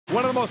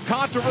One of the most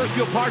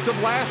controversial parts of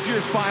last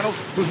year's finals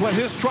was when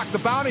his truck, the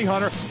Bounty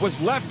Hunter, was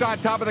left on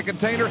top of the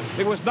container.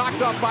 It was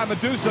knocked off by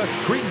Medusa.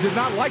 Creten did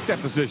not like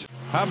that decision.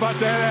 How about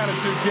that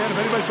attitude, Ken? If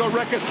anybody's going to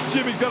wreck it,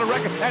 Jimmy's going to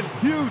wreck it. And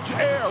huge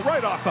air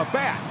right off the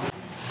bat.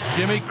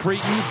 Jimmy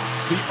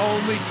Creten, the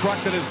only truck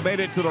that has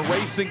made it to the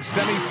racing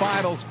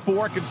semifinals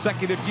 4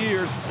 consecutive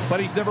years, but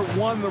he's never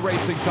won the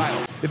racing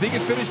title. If he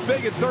can finish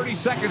big in 30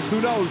 seconds, who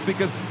knows?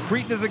 Because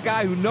Creten is a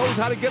guy who knows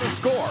how to get a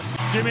score.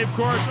 Jimmy, of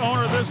course,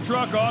 owner of this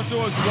truck,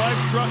 also his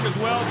wife's truck as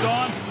well,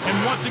 Don.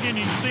 And once again,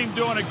 you see him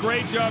doing a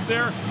great job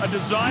there. A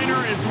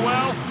designer as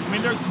well. I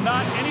mean, there's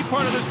not any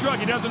part of this truck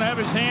he doesn't have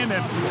his hand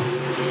in.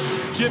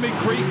 Jimmy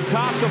Creten,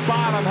 top to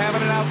bottom,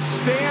 having an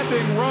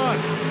outstanding run.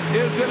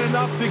 Is it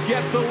enough to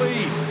get the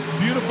lead?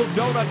 Beautiful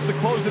donuts to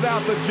close it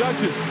out. The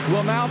judges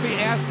will now be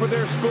asked for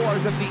their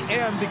scores at the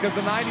end because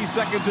the 90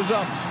 seconds is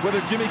up, whether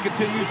Jimmy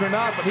continues or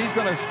not, but he's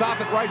going to stop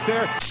it right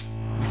there.